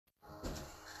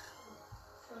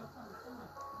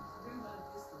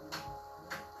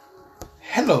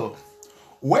Hello,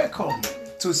 welcome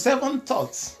to 7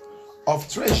 Thoughts of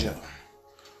Treasure.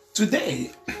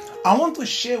 Today, I want to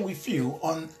share with you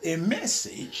on a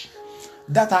message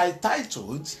that I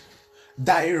titled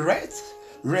Direct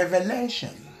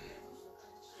Revelation.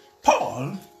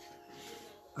 Paul,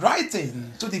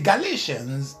 writing to the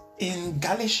Galatians in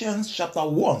Galatians chapter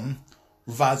 1,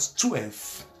 verse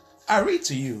 12, I read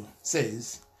to you,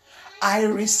 says, I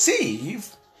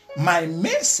receive my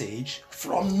message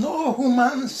from no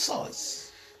human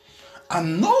source,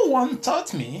 and no one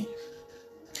taught me.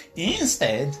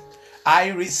 Instead, I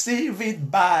receive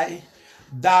it by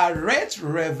direct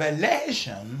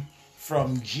revelation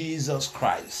from Jesus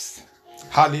Christ.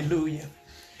 Hallelujah.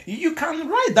 You can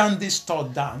write down this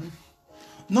thought down.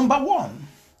 Number one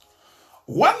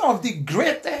of the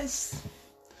greatest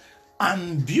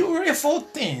and beautiful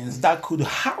things that could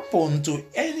happen to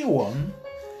anyone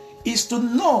is to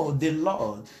know the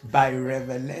Lord by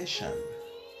revelation.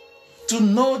 To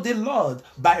know the Lord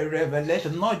by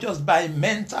revelation, not just by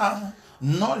mental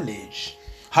knowledge.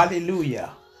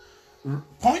 Hallelujah.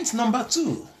 Point number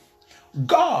 2.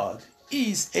 God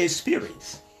is a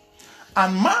spirit,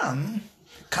 and man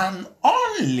can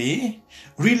only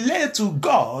relate to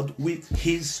God with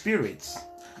his spirit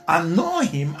and know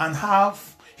him and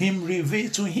have him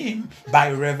revealed to him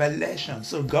by revelation.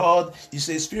 So God is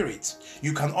a spirit.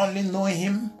 You can only know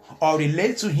him or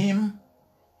relate to him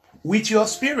with your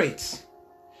spirit.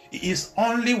 It is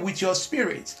only with your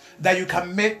spirit that you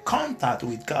can make contact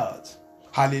with God.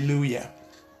 Hallelujah.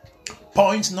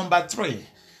 Point number 3.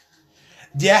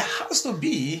 There has to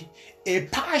be a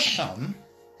passion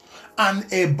and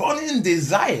a burning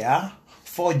desire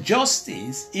for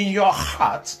justice in your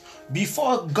heart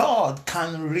before God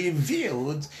can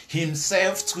reveal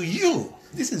himself to you.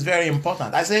 This is very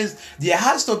important. I says there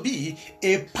has to be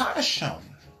a passion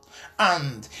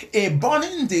and a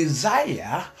burning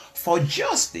desire for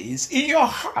justice in your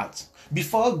heart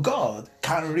before God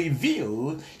can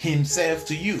reveal himself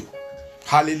to you.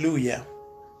 Hallelujah.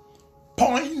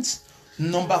 Point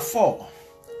number 4.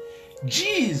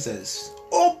 Jesus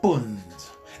opened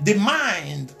the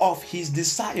mind of his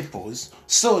disciples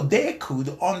so they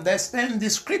could understand the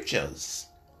scriptures.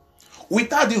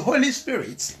 Without the Holy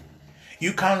Spirit,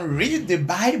 you can read the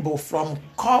Bible from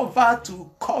cover to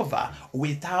cover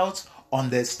without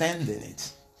understanding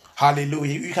it.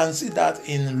 Hallelujah. You can see that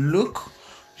in Luke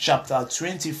chapter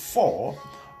 24,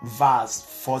 verse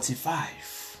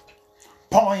 45.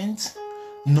 Point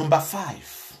number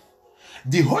 5.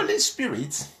 The Holy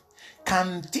Spirit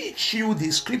can teach you the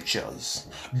scriptures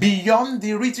beyond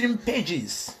the written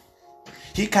pages.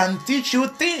 He can teach you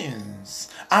things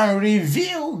and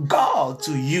reveal God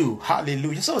to you.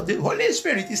 Hallelujah. So the Holy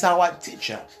Spirit is our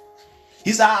teacher.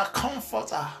 He's our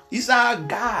comforter. He's our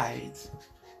guide.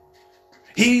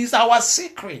 He is our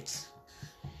secret.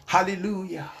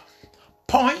 Hallelujah.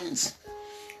 Point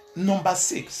number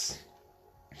 6.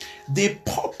 The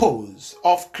purpose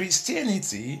of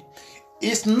Christianity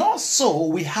is not so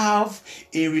we have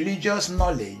a religious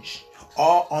knowledge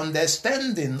or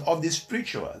understanding of the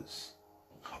spirituals,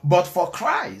 but for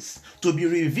Christ to be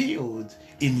revealed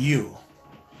in you.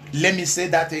 Let me say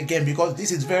that again because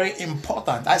this is very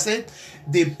important. I said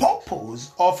the purpose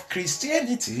of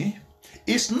Christianity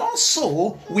is not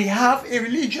so we have a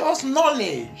religious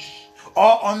knowledge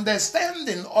or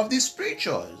understanding of the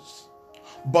spirituals,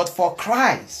 but for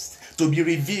Christ to be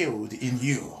revealed in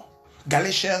you.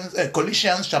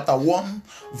 Colossians chapter 1,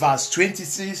 verse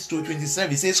 26 to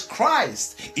 27, it says,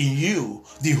 Christ in you,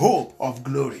 the hope of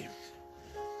glory.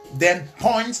 Then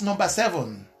point number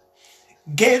 7,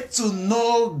 get to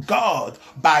know God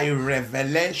by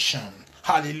revelation.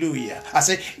 Hallelujah. I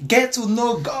say, get to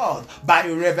know God by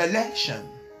revelation.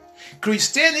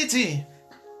 Christianity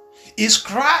is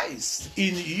Christ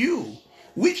in you,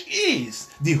 which is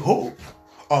the hope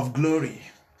of glory.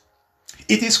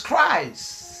 It is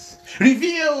Christ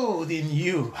revealed in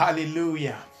you.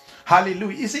 Hallelujah.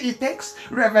 Hallelujah. You see, it takes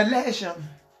revelation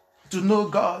to know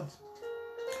God.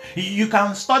 You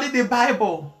can study the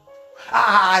Bible,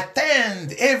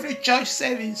 attend every church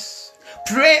service,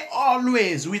 pray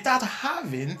always without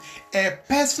having a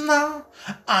personal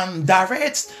and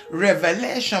direct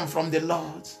revelation from the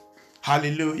Lord.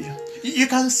 Hallelujah. You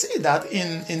can see that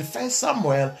in 1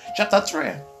 Samuel chapter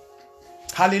 3.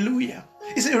 Hallelujah.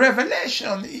 You see,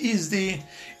 revelation is the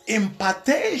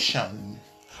impartation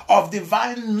of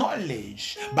divine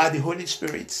knowledge by the Holy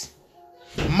Spirit.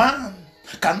 Man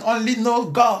can only know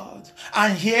God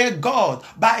and hear God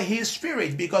by his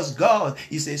spirit because God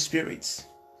is a spirit.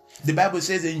 The Bible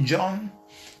says in John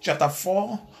chapter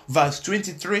 4, verse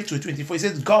 23 to 24. It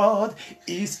says, God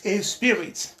is a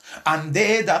spirit, and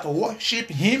they that worship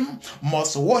him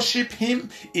must worship him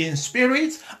in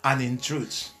spirit and in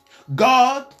truth.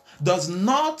 God does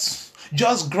not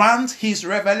just grant his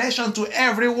revelation to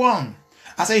everyone.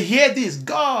 I say, hear this.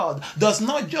 God does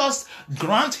not just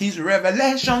grant his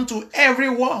revelation to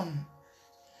everyone.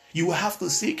 You have to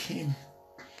seek him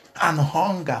and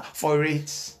hunger for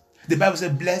it. The Bible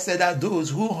says, blessed are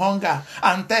those who hunger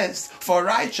and thirst for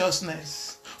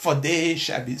righteousness, for they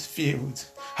shall be filled.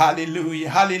 Hallelujah,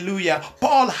 hallelujah.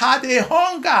 Paul had a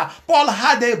hunger. Paul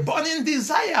had a burning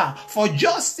desire for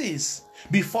justice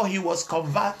before he was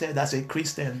converted as a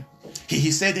Christian.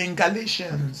 He said in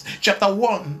Galatians chapter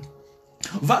 1,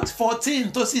 verse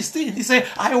 14 to 16, he said,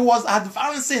 I was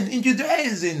advancing in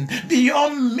Judaism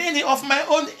beyond many of my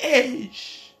own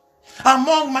age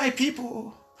among my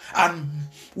people, and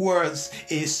was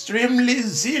extremely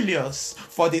zealous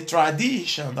for the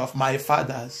tradition of my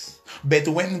fathers. But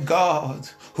when God,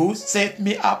 who set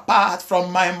me apart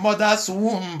from my mother's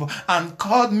womb and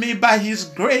called me by his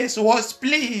grace, was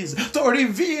pleased to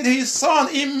reveal his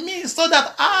son in me so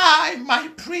that I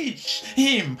might preach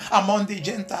him among the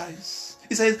Gentiles.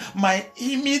 He says, my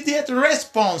immediate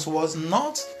response was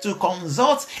not to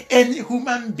consult any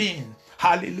human being.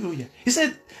 Hallelujah. He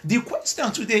said, the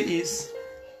question today is,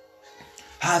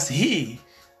 has he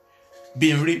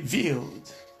been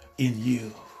revealed in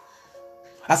you?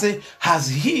 I say,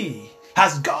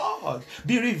 has God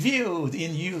been revealed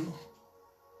in you?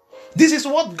 This is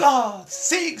what God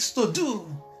seeks to do,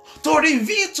 to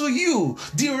reveal to you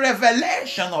the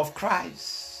revelation of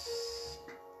Christ,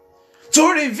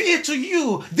 to reveal to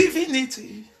you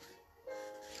divinity.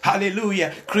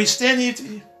 Hallelujah.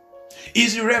 Christianity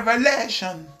is a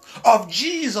revelation of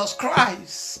Jesus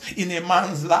Christ in a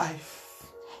man's life.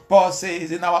 Paul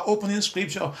says in our opening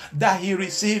scripture that he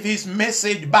received his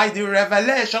message by the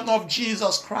revelation of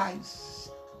Jesus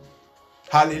Christ.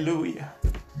 Hallelujah.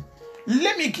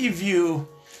 Let me give you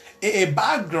a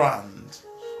background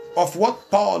of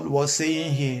what Paul was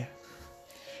saying here.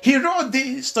 He wrote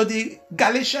this to the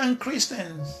Galatian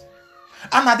Christians.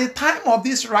 And at the time of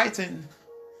this writing,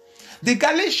 the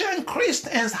Galatian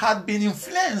Christians had been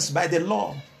influenced by the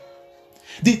law.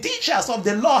 The teachers of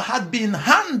the law had been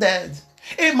handed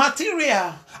a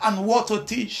material and what to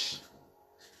teach.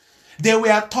 They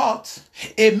were taught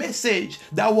a message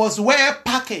that was well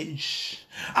packaged,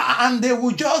 and they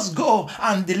would just go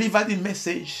and deliver the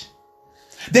message.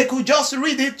 They could just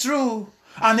read it through,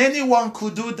 and anyone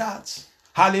could do that.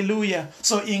 Hallelujah.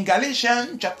 So in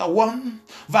Galatians chapter 1,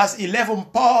 verse 11,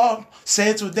 Paul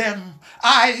said to them,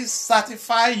 I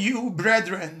certify you,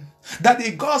 brethren, that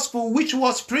the gospel which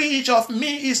was preached of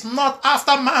me is not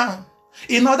after man.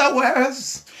 In other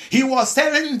words, he was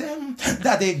telling them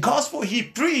that the gospel he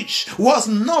preached was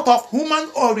not of human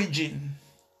origin.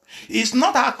 It's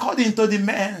not according to the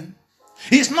man.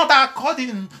 It's not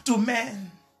according to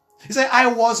men. He said, I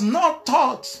was not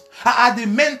taught at the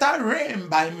mental realm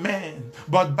by men,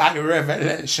 but by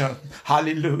revelation.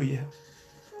 Hallelujah.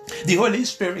 The Holy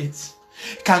Spirit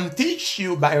can teach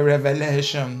you by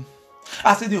revelation.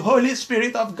 I said, the Holy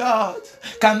Spirit of God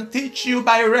can teach you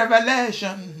by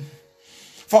revelation.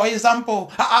 For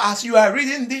example, as you are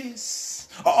reading this,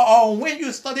 or when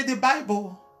you study the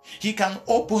Bible, he can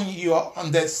open your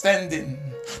understanding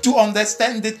to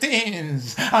understand the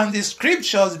things and the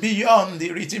scriptures beyond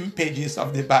the written pages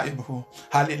of the Bible.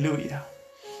 Hallelujah.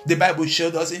 The Bible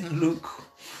showed us in Luke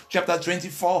chapter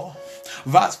 24,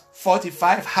 verse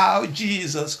 45, how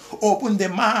Jesus opened the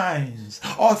minds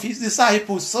of his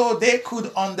disciples so they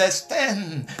could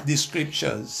understand the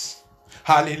scriptures.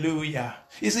 Hallelujah.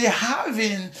 You see,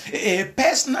 having a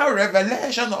personal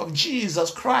revelation of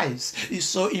Jesus Christ is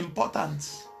so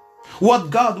important. What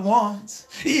God wants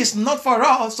is not for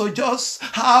us to just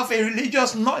have a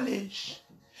religious knowledge.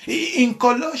 In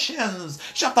Colossians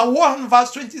chapter 1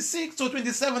 verse 26 to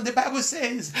 27, the Bible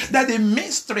says that the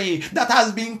mystery that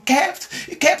has been kept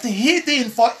hidden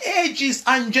for ages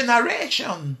and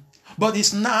generations, but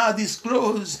is now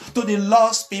disclosed to the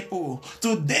lost people,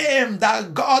 to them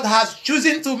that God has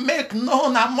chosen to make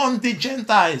known among the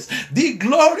Gentiles the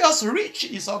glorious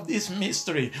riches of this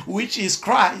mystery, which is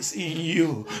Christ in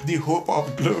you, the hope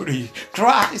of glory.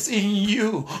 Christ in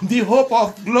you, the hope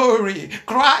of glory.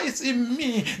 Christ in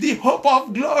me, the hope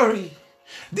of glory.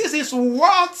 This is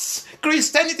what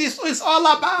Christianity is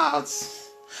all about.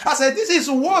 I said, this is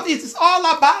what it is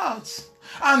all about.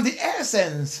 And the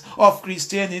essence of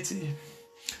Christianity.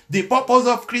 The purpose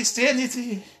of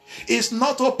Christianity is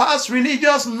not to pass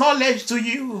religious knowledge to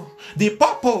you. The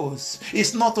purpose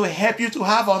is not to help you to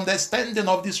have understanding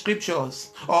of the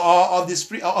scriptures or of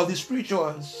the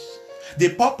spirituals.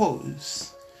 The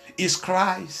purpose is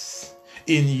Christ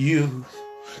in you.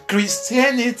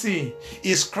 Christianity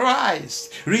is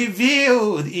Christ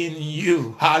revealed in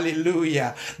you.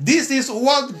 Hallelujah. This is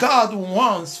what God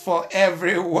wants for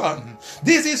everyone.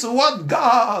 This is what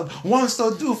God wants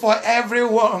to do for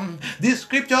everyone. The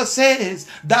scripture says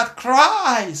that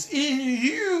Christ in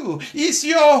you is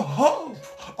your hope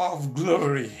of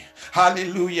glory.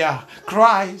 Hallelujah.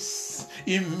 Christ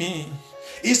in me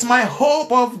is my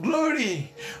hope of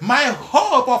glory. My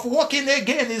hope of walking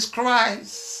again is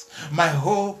Christ. My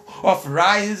hope of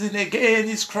rising again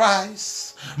is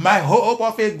Christ. My hope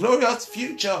of a glorious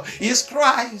future is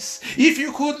Christ. If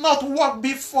you could not walk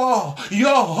before,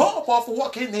 your hope of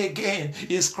walking again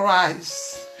is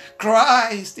Christ.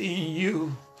 Christ in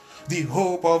you, the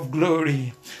hope of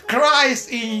glory.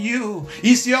 Christ in you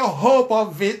is your hope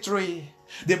of victory.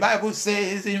 The Bible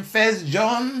says in 1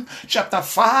 John chapter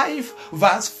 5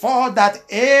 verse 4 that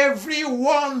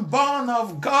everyone born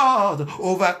of God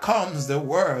overcomes the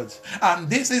world. And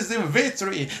this is the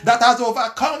victory that has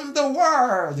overcome the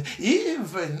world,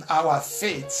 even our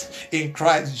faith in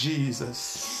Christ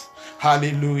Jesus.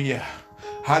 Hallelujah.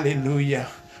 Hallelujah.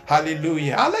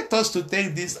 Hallelujah. I'd like us to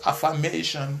take this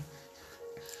affirmation.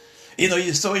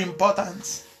 It's so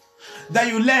important that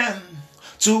you learn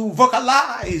to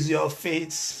vocalize your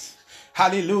faith.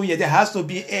 Hallelujah. There has to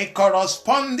be a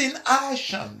corresponding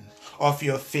action of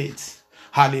your faith.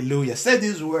 Hallelujah. Say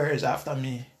these words after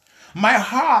me. My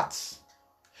heart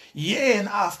yearn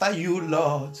after you,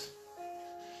 Lord,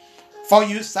 for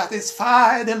you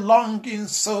satisfy the longing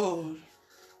soul,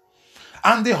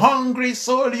 and the hungry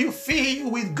soul you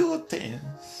fill with good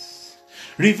things.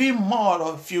 Reveal more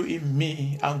of you in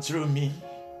me and through me.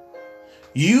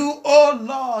 You, O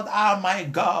Lord, are my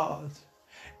God.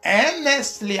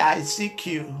 Earnestly I seek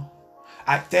you.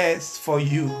 I thirst for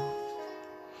you.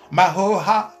 My whole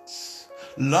heart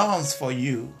longs for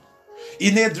you.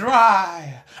 In a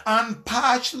dry and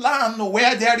parched land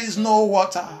where there is no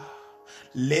water,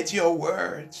 let your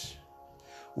word,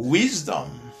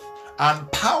 wisdom, and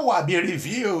power be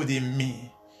revealed in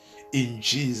me. In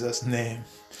Jesus' name,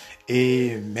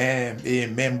 amen.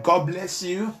 Amen. God bless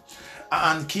you.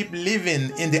 And keep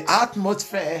living in the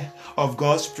atmosphere of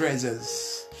God's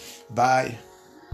presence. Bye.